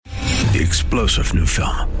The explosive new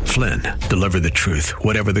film, Flynn, deliver the truth,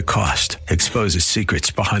 whatever the cost, exposes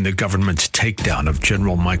secrets behind the government's takedown of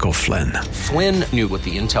General Michael Flynn. Flynn knew what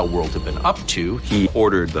the intel world had been up to. He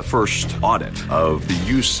ordered the first audit of the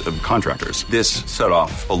use of contractors. This set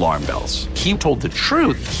off alarm bells. He told the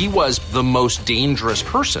truth. He was the most dangerous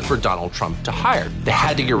person for Donald Trump to hire. They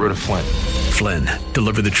had to get rid of Flynn. Flynn,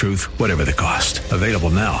 deliver the truth, whatever the cost. Available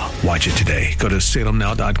now. Watch it today. Go to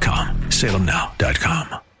salemnow.com.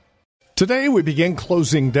 salemnow.com. Today we begin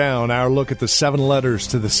closing down our look at the 7 letters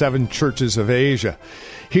to the 7 churches of Asia.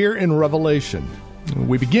 Here in Revelation,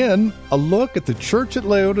 we begin a look at the church at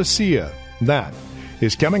Laodicea. That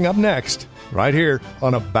is coming up next, right here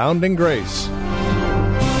on Abounding Grace.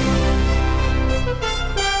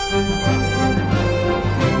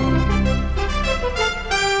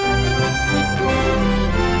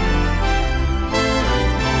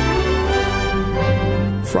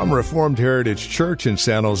 From Reformed Heritage Church in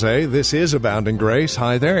San Jose, this is Abounding Grace.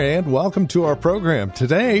 Hi there, and welcome to our program.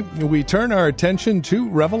 Today, we turn our attention to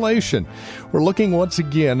Revelation. We're looking once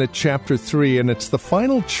again at chapter 3, and it's the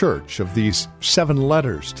final church of these 7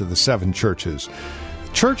 letters to the 7 churches.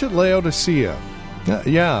 The church at Laodicea,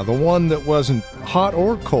 the one that wasn't hot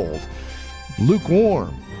or cold,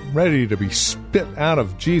 lukewarm, ready to be spit out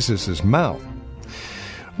of Jesus' mouth.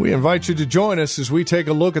 We invite you to join us as we take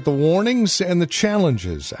a look at the warnings and the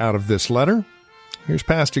challenges out of this letter. Here's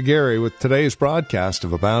Pastor Gary with today's broadcast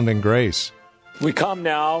of Abounding Grace. We come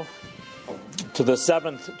now to the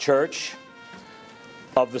 7th church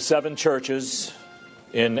of the 7 churches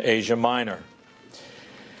in Asia Minor.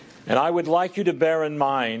 And I would like you to bear in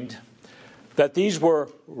mind that these were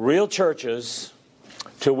real churches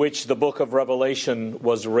to which the book of Revelation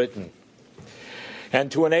was written. And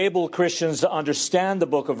to enable Christians to understand the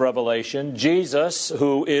book of Revelation, Jesus,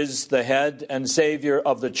 who is the head and Savior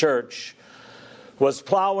of the church, was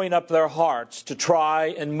plowing up their hearts to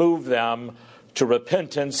try and move them to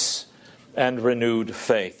repentance and renewed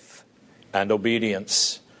faith and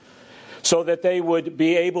obedience, so that they would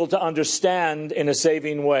be able to understand in a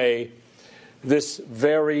saving way this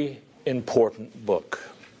very important book.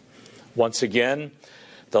 Once again,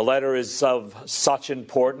 the letter is of such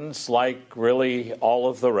importance, like really all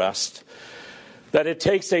of the rest, that it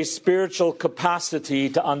takes a spiritual capacity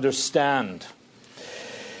to understand.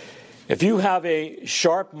 If you have a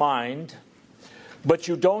sharp mind, but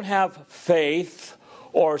you don't have faith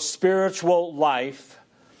or spiritual life,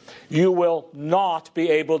 you will not be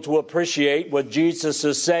able to appreciate what Jesus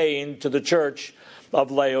is saying to the church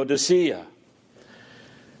of Laodicea.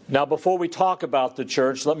 Now, before we talk about the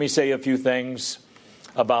church, let me say a few things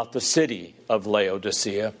about the city of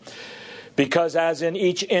Laodicea, because as in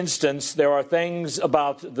each instance, there are things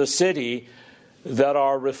about the city that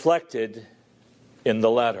are reflected in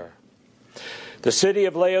the letter. The city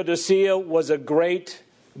of Laodicea was a great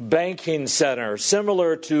banking center,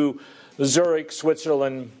 similar to Zurich,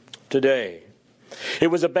 Switzerland today. It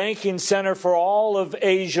was a banking center for all of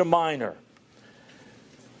Asia Minor.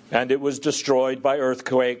 And it was destroyed by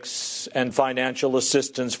earthquakes, and financial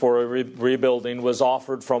assistance for a rebuilding was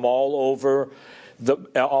offered from all over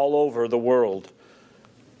the world.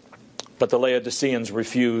 But the Laodiceans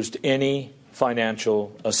refused any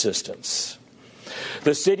financial assistance.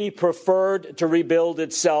 The city preferred to rebuild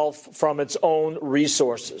itself from its own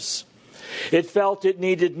resources. It felt it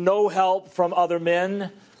needed no help from other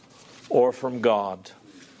men or from God.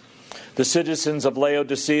 The citizens of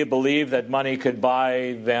Laodicea believed that money could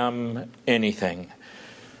buy them anything.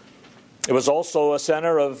 It was also a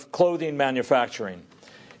center of clothing manufacturing.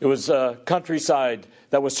 It was a countryside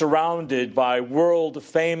that was surrounded by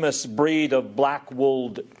world-famous breed of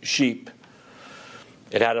black-wooled sheep.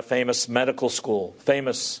 It had a famous medical school,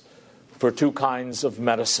 famous for 2 kinds of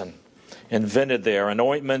medicine invented there. An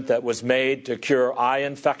ointment that was made to cure eye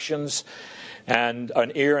infections and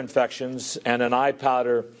ear infections, and an eye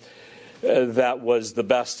powder that was the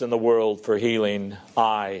best in the world for healing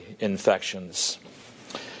eye infections.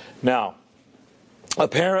 Now,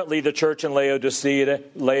 apparently the church in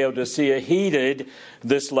Laodicea heeded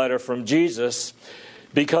this letter from Jesus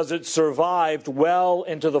because it survived well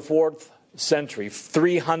into the 4th century,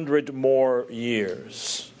 300 more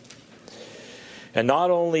years. And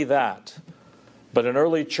not only that, but an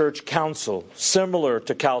early church council similar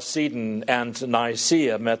to Chalcedon and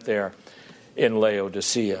Nicaea met there in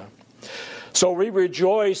Laodicea. So we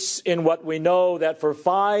rejoice in what we know, that for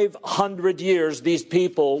 500 years these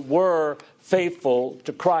people were faithful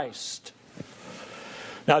to Christ.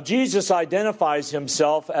 Now Jesus identifies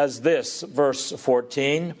himself as this, verse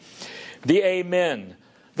 14, the Amen,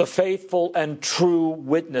 the faithful and true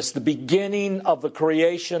witness, the beginning of the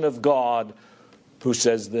creation of God, who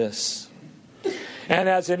says this. And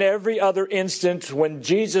as in every other instant when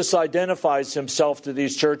Jesus identifies himself to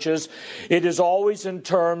these churches, it is always in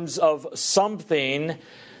terms of something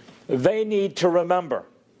they need to remember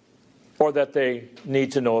or that they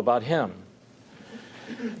need to know about him.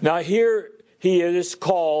 Now here he is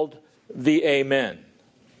called the Amen,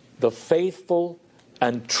 the faithful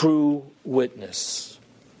and true witness.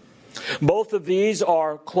 Both of these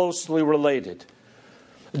are closely related.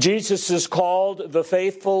 Jesus is called the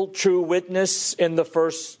faithful, true witness in the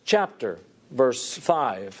first chapter, verse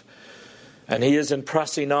 5. And he is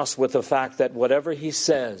impressing us with the fact that whatever he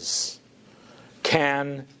says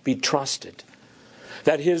can be trusted.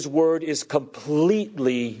 That his word is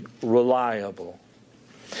completely reliable.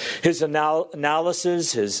 His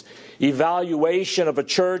analysis, his evaluation of a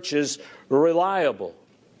church is reliable.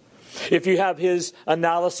 If you have his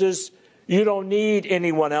analysis, you don't need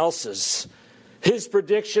anyone else's. His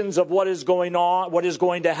predictions of what is going on, what is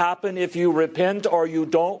going to happen if you repent or you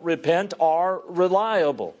don't repent are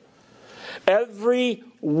reliable. Every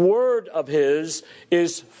word of his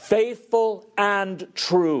is faithful and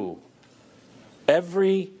true.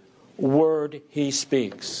 Every word he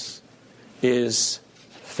speaks is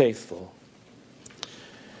faithful.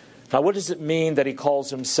 Now, what does it mean that he calls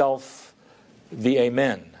himself the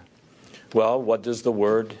Amen? Well, what does the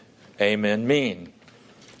word Amen mean?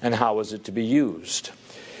 And how is it to be used?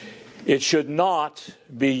 It should not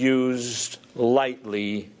be used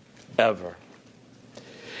lightly ever.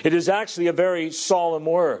 It is actually a very solemn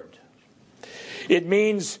word. It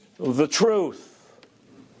means the truth.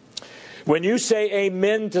 When you say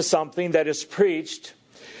amen to something that is preached,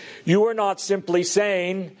 you are not simply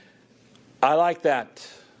saying, I like that,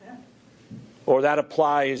 or that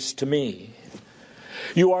applies to me.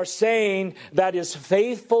 You are saying that is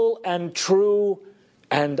faithful and true,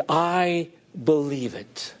 and I believe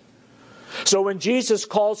it. So when Jesus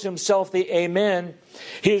calls himself the Amen,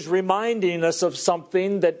 he is reminding us of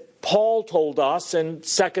something that Paul told us in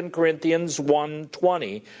 2 Corinthians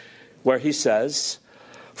 1:20, where he says,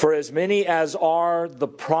 For as many as are the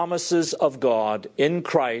promises of God in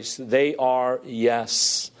Christ, they are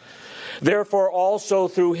yes. Therefore also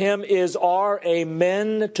through him is our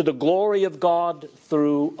Amen to the glory of God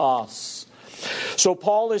through us. So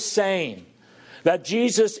Paul is saying that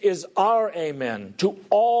Jesus is our Amen to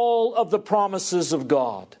all of the promises of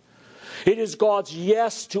God. It is God's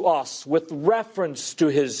yes to us with reference to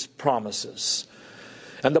his promises.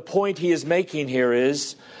 And the point he is making here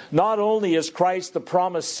is, not only is Christ the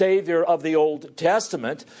promised Savior of the Old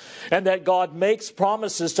Testament, and that God makes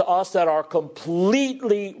promises to us that are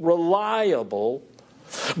completely reliable,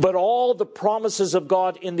 but all the promises of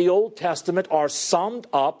God in the Old Testament are summed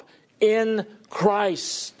up in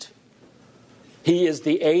Christ. He is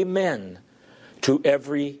the Amen to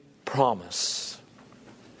every promise.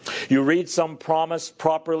 You read some promise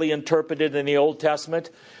properly interpreted in the Old Testament,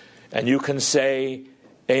 and you can say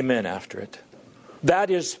Amen after it. That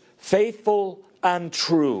is faithful and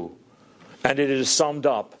true, and it is summed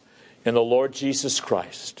up in the Lord Jesus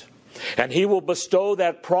Christ. And he will bestow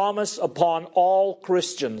that promise upon all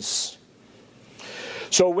Christians.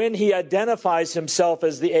 So when he identifies himself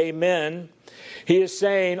as the Amen, he is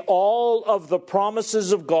saying all of the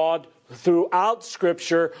promises of God throughout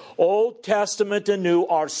Scripture, Old Testament and New,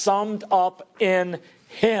 are summed up in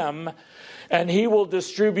him, and he will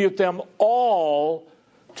distribute them all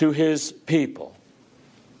to his people.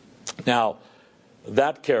 Now,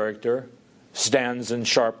 that character stands in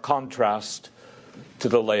sharp contrast to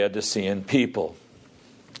the Laodicean people,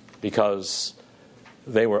 because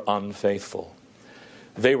they were unfaithful.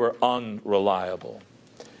 They were unreliable.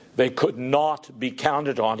 They could not be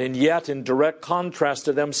counted on. And yet, in direct contrast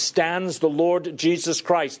to them, stands the Lord Jesus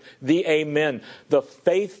Christ, the Amen, the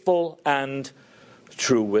faithful and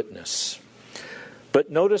true witness. But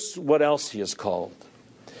notice what else he is called.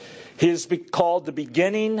 He is called the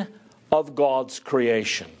beginning of God's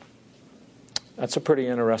creation. That's a pretty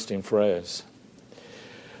interesting phrase.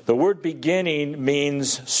 The word beginning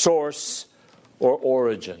means source or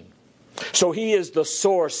origin. So he is the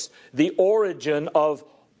source, the origin of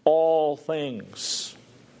all things.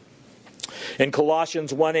 In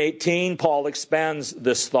Colossians 1:18, Paul expands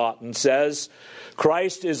this thought and says,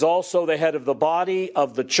 Christ is also the head of the body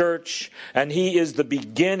of the church, and he is the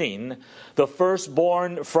beginning, the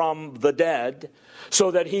firstborn from the dead,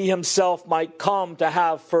 so that he himself might come to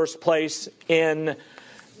have first place in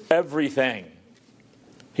everything.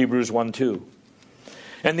 Hebrews 1:2.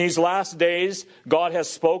 In these last days, God has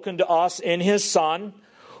spoken to us in his Son,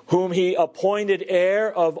 whom he appointed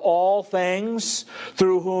heir of all things,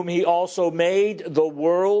 through whom he also made the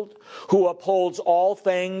world, who upholds all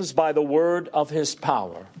things by the word of his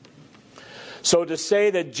power. So to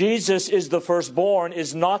say that Jesus is the firstborn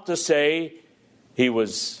is not to say he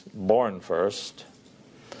was born first.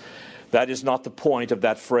 That is not the point of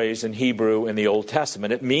that phrase in Hebrew in the Old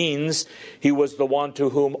Testament. It means he was the one to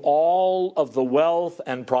whom all of the wealth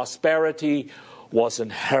and prosperity was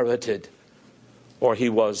inherited, or he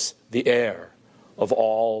was the heir of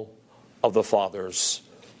all of the Father's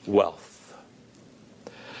wealth.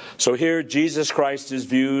 So here Jesus Christ is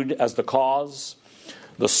viewed as the cause,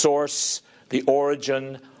 the source, the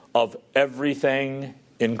origin of everything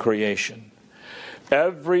in creation.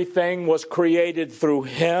 Everything was created through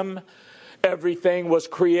him. Everything was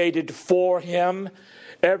created for him.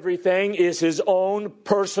 Everything is his own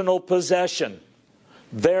personal possession.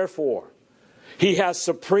 Therefore, he has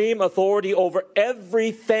supreme authority over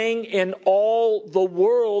everything in all the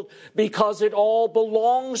world because it all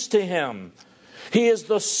belongs to him. He is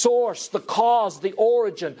the source, the cause, the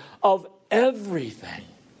origin of everything.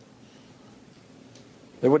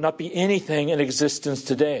 There would not be anything in existence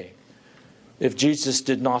today if Jesus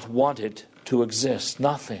did not want it to exist.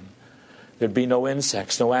 Nothing. There'd be no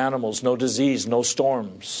insects, no animals, no disease, no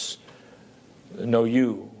storms, no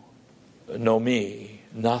you, no me,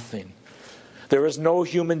 nothing. There is no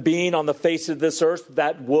human being on the face of this earth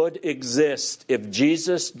that would exist if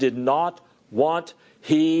Jesus did not want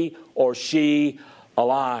he or she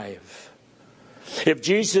alive. If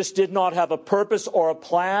Jesus did not have a purpose or a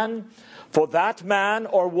plan for that man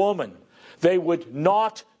or woman, they would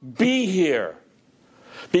not be here,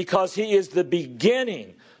 because he is the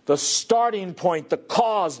beginning, the starting point, the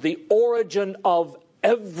cause, the origin of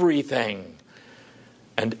everything.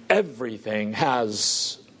 And everything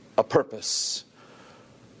has a purpose.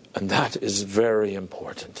 And that is very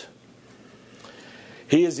important.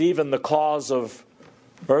 He is even the cause of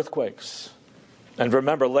earthquakes. And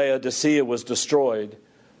remember, Laodicea was destroyed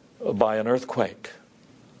by an earthquake.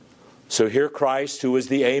 So here Christ, who is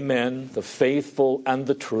the Amen, the faithful and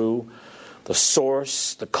the true, the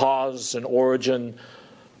source, the cause and origin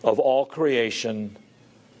of all creation,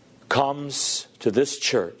 comes to this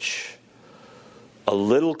church, a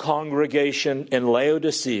little congregation in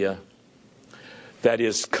Laodicea that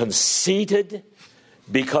is conceited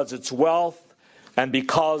because its wealth and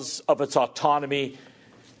because of its autonomy.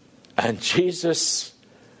 And Jesus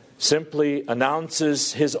simply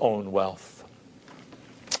announces his own wealth.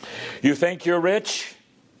 You think you're rich?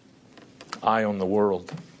 I own the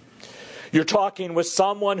world. You're talking with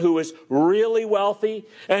someone who is really wealthy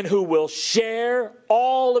and who will share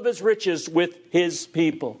all of his riches with his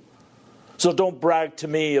people. So don't brag to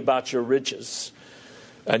me about your riches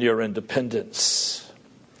and your independence.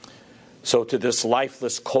 So to this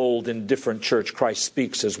lifeless, cold, indifferent church, Christ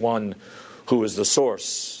speaks as one who is the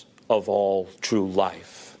source of all true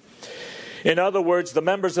life. In other words, the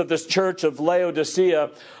members of this church of Laodicea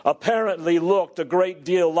apparently looked a great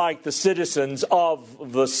deal like the citizens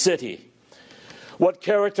of the city. What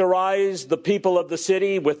characterized the people of the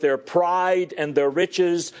city with their pride and their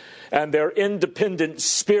riches and their independent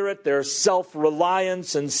spirit, their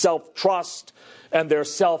self-reliance and self-trust and their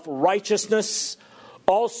self-righteousness,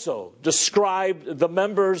 also described the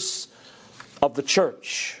members of the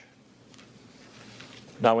church.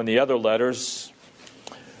 Now, in the other letters,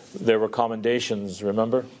 there were commendations,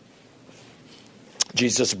 remember?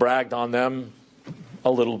 Jesus bragged on them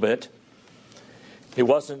a little bit. He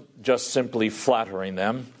wasn't just simply flattering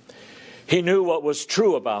them. He knew what was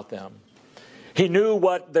true about them. He knew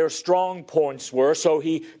what their strong points were, so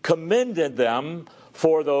he commended them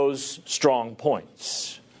for those strong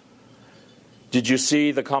points. Did you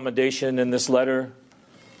see the commendation in this letter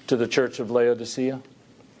to the church of Laodicea?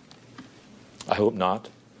 I hope not,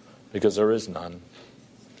 because there is none.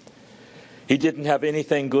 He didn't have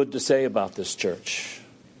anything good to say about this church.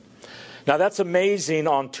 Now that's amazing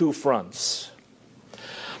on two fronts.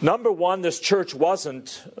 Number one, this church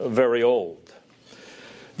wasn't very old.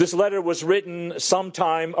 This letter was written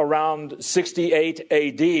sometime around 68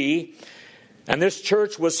 AD, and this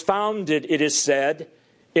church was founded, it is said,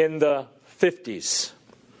 in the 50s.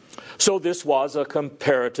 So this was a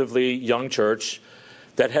comparatively young church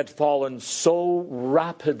that had fallen so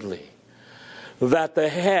rapidly that the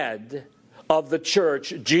head of the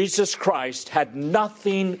church, Jesus Christ, had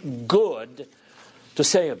nothing good to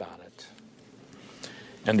say about it.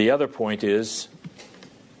 And the other point is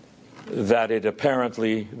that it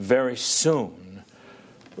apparently very soon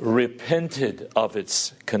repented of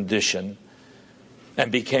its condition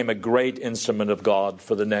and became a great instrument of God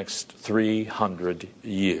for the next 300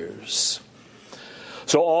 years.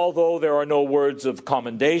 So although there are no words of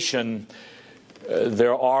commendation,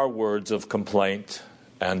 there are words of complaint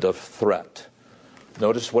and of threat.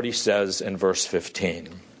 Notice what he says in verse 15.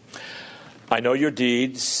 I know your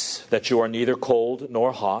deeds, that you are neither cold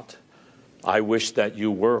nor hot. I wish that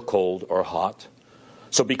you were cold or hot.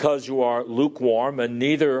 So because you are lukewarm and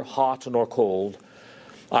neither hot nor cold,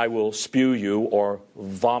 I will spew you or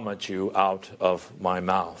vomit you out of my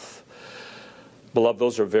mouth. Beloved,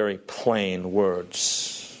 those are very plain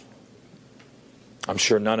words. I'm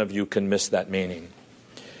sure none of you can miss that meaning.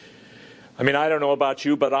 I mean, I don't know about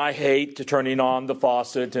you, but I hate turning on the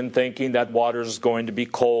faucet and thinking that water is going to be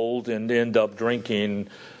cold and end up drinking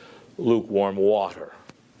lukewarm water.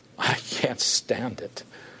 I can't stand it.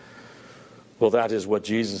 Well, that is what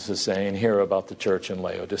Jesus is saying here about the church in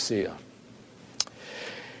Laodicea.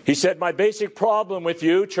 He said, my basic problem with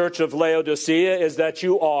you, Church of Laodicea, is that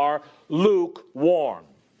you are lukewarm.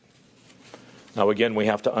 Now, again, we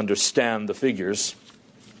have to understand the figures.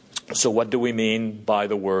 So what do we mean by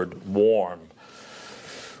the word warm?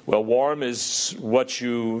 Well, warm is what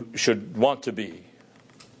you should want to be.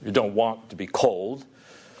 You don't want to be cold,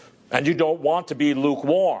 and you don't want to be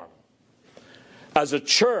lukewarm. As a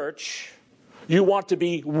church, you want to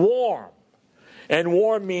be warm. And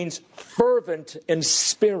warm means fervent in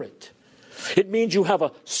spirit. It means you have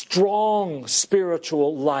a strong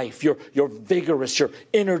spiritual life. You're vigorous, you're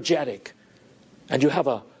energetic, and you have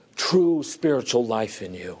a true spiritual life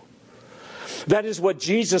in you. That is what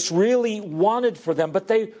Jesus really wanted for them, but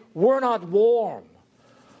they were not warm.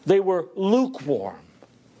 They were lukewarm,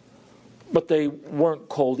 but they weren't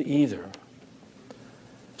cold either.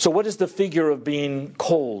 So what does the figure of being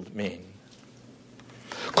cold mean?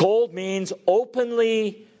 Cold means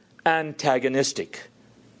openly antagonistic,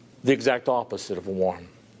 the exact opposite of warm.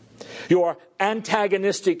 You are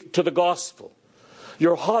antagonistic to the gospel.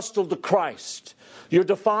 You're hostile to Christ. You're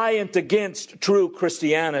defiant against true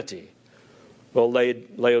Christianity. Well,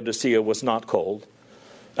 Laodicea was not cold,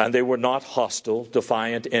 and they were not hostile,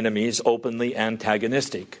 defiant enemies, openly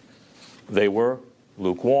antagonistic. They were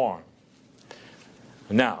lukewarm.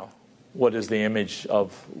 Now, what is the image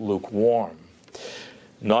of lukewarm?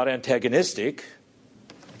 Not antagonistic,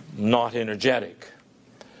 not energetic,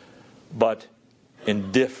 but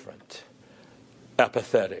indifferent,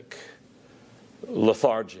 apathetic,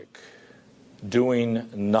 lethargic, doing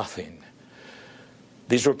nothing.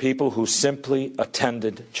 These were people who simply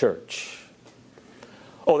attended church.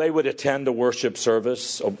 Oh, they would attend a worship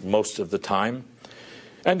service most of the time,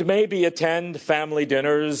 and maybe attend family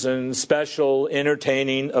dinners and special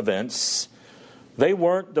entertaining events. They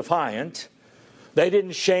weren't defiant. They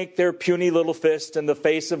didn't shake their puny little fist in the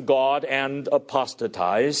face of God and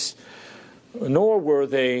apostatize, nor were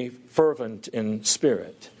they fervent in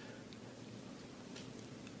spirit.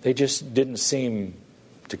 They just didn't seem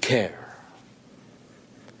to care.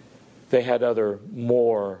 They had other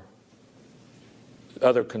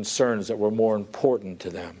concerns that were more important to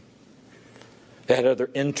them. They had other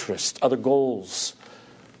interests, other goals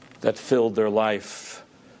that filled their life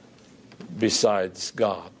besides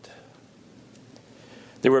God.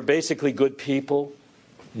 They were basically good people,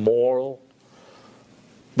 moral,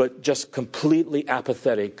 but just completely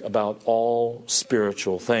apathetic about all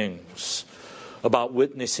spiritual things, about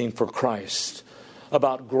witnessing for Christ,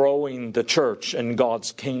 about growing the church and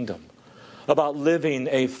God's kingdom, about living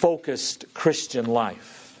a focused Christian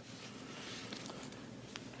life.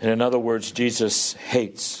 And in other words, Jesus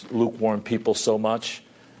hates lukewarm people so much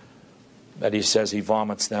that he says he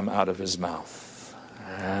vomits them out of his mouth.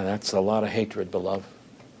 That's a lot of hatred, beloved.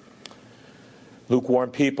 Lukewarm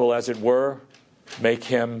people, as it were, make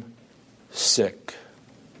him sick.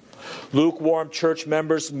 Lukewarm church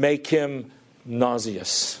members make him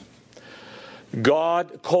nauseous.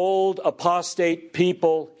 God, cold, apostate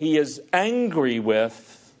people he is angry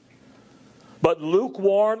with, but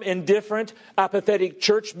lukewarm, indifferent, apathetic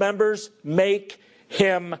church members make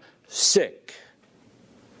him sick.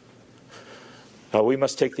 Now, we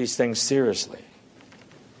must take these things seriously.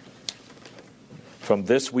 From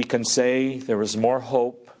this we can say there is more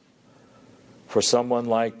hope for someone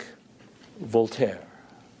like Voltaire.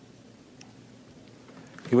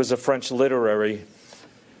 He was a French literary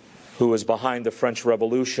who was behind the French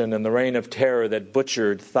Revolution and the Reign of Terror that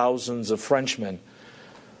butchered thousands of Frenchmen,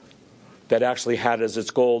 that actually had as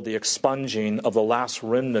its goal the expunging of the last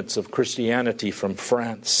remnants of Christianity from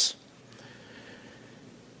France.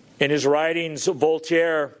 In his writings,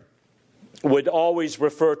 Voltaire would always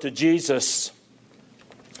refer to Jesus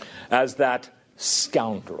as that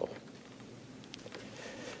scoundrel.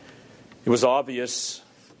 It was obvious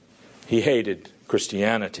he hated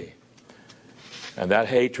Christianity. And that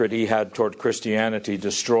hatred he had toward Christianity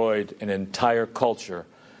destroyed an entire culture,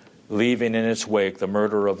 leaving in its wake the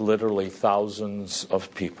murder of literally thousands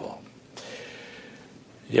of people.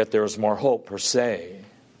 Yet there is more hope, per se,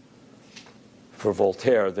 for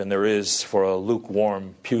Voltaire than there is for a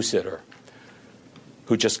lukewarm pew-sitter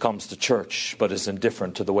who just comes to church but is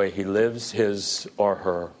indifferent to the way he lives his or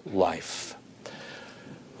her life.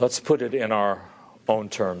 Let's put it in our own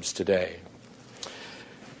terms today.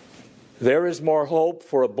 There is more hope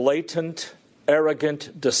for a blatant,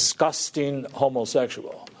 arrogant, disgusting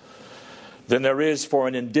homosexual than there is for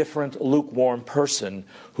an indifferent, lukewarm person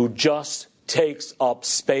who just takes up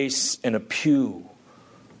space in a pew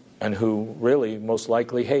and who really most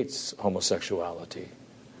likely hates homosexuality.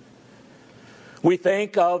 We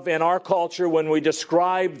think of, in our culture, when we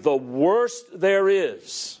describe the worst there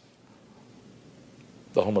is,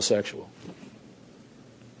 the homosexual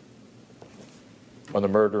or the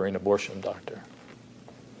murdering abortion doctor.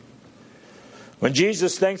 When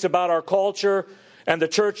Jesus thinks about our culture and the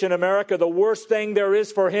church in America, the worst thing there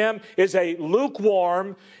is for him is a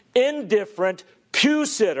lukewarm, indifferent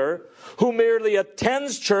pew-sitter who merely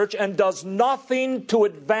attends church and does nothing to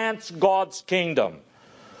advance God's kingdom.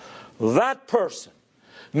 That person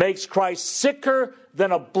makes Christ sicker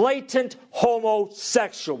than a blatant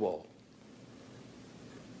homosexual.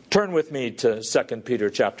 Turn with me to 2 Peter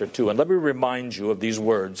chapter 2, and let me remind you of these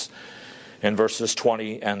words in verses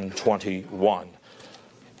 20 and 21.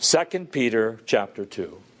 2 Peter chapter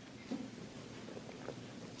 2.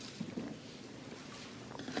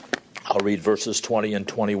 I'll read verses 20 and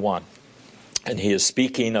 21. And he is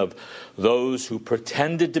speaking of those who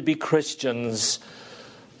pretended to be Christians,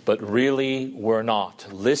 but really were not.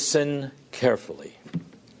 Listen carefully.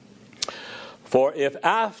 For if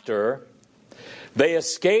after they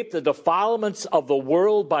escape the defilements of the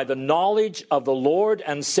world by the knowledge of the Lord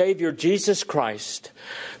and Savior Jesus Christ,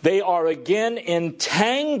 they are again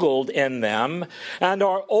entangled in them and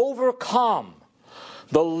are overcome,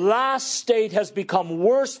 the last state has become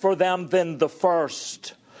worse for them than the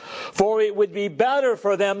first. For it would be better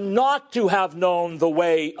for them not to have known the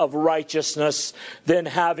way of righteousness than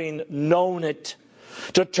having known it,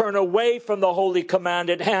 to turn away from the holy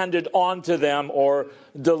commandment handed on to them or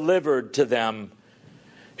delivered to them.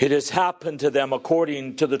 It has happened to them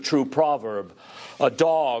according to the true proverb. A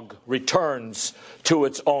dog returns to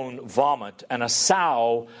its own vomit, and a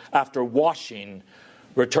sow, after washing,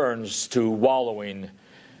 returns to wallowing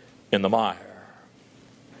in the mire.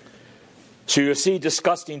 So you see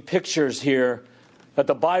disgusting pictures here that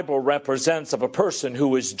the Bible represents of a person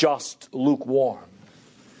who is just lukewarm.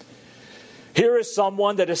 Here is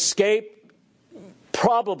someone that escaped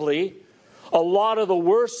probably a lot of the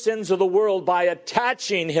worst sins of the world by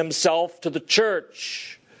attaching himself to the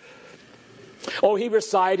church. Oh, he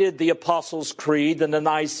recited the Apostles' Creed and the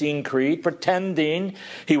Nicene Creed, pretending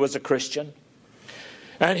he was a Christian.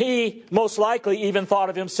 And he most likely even thought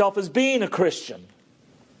of himself as being a Christian.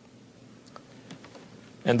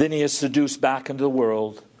 And then he is seduced back into the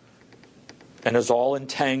world and is all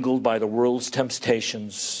entangled by the world's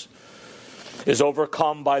temptations, is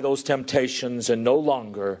overcome by those temptations, and no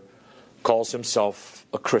longer calls himself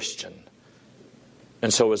a Christian.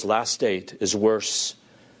 And so his last state is worse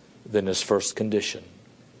than his first condition.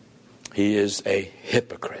 He is a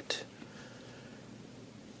hypocrite.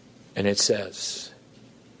 And it says,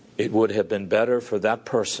 it would have been better for that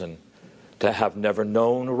person to have never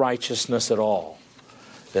known righteousness at all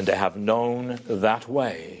than to have known that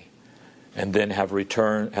way and then have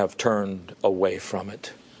turned away from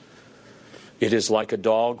it. It is like a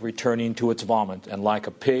dog returning to its vomit, and like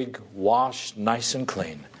a pig washed nice and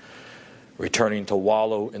clean, returning to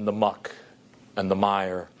wallow in the muck and the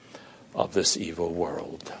mire of this evil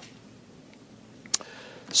world.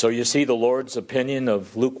 So you see the Lord's opinion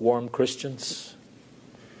of lukewarm Christians?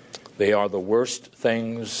 They are the worst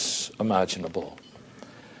things imaginable.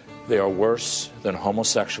 They are worse than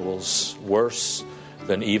homosexuals, worse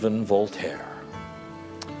than even Voltaire.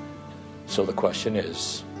 So the question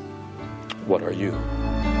is, what are you?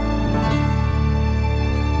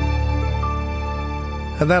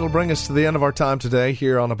 And that'll bring us to the end of our time today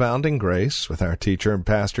here on Abounding Grace with our teacher and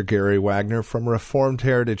pastor Gary Wagner from Reformed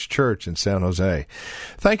Heritage Church in San Jose.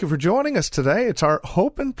 Thank you for joining us today. It's our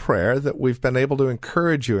hope and prayer that we've been able to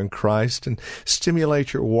encourage you in Christ and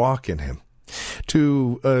stimulate your walk in Him.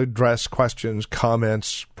 To address questions,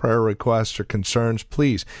 comments, prayer requests, or concerns,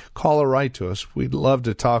 please call or write to us. We'd love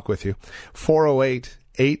to talk with you.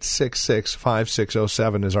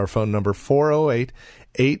 408-866-5607 is our phone number,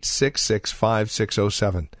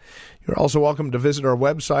 408-866-5607. You're also welcome to visit our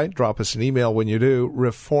website. Drop us an email when you do,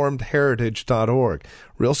 reformedheritage.org.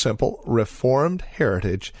 Real simple,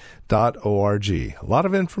 reformedheritage.org. A lot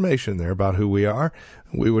of information there about who we are.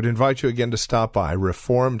 We would invite you again to stop by,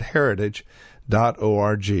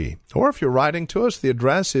 reformedheritage.org. Or if you're writing to us, the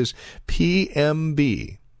address is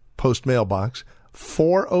PMB, Post Mailbox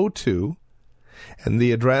 402, and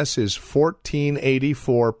the address is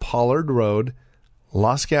 1484 Pollard Road,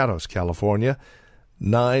 Los Gatos, California,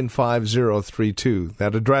 95032.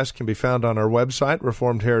 That address can be found on our website,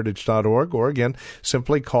 reformedheritage.org, or again,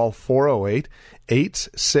 simply call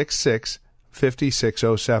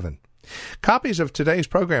 408-866-5607. Copies of today's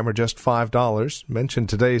program are just $5. Mention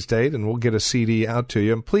today's date and we'll get a CD out to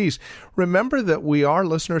you. And please remember that we are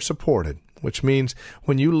listener-supported, which means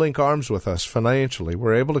when you link arms with us financially,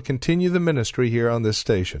 we're able to continue the ministry here on this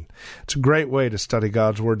station. It's a great way to study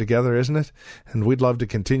God's Word together, isn't it? And we'd love to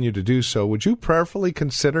continue to do so. Would you prayerfully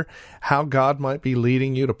consider how God might be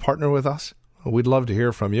leading you to partner with us? We'd love to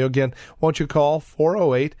hear from you. Again, won't you call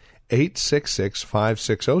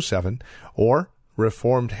 408-866-5607 or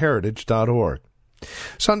reformedheritage.org.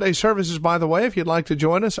 Sunday services, by the way, if you'd like to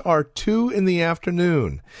join us, are 2 in the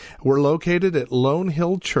afternoon. We're located at Lone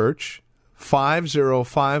Hill Church,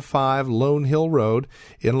 5055 Lone Hill Road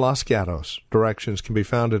in Los Gatos. Directions can be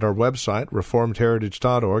found at our website,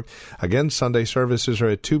 reformedheritage.org. Again, Sunday services are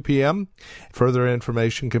at 2 p.m. Further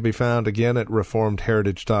information can be found again at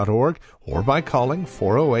reformedheritage.org or by calling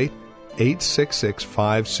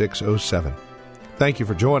 408-866-5607. Thank you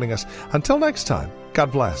for joining us. Until next time,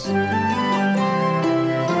 God bless.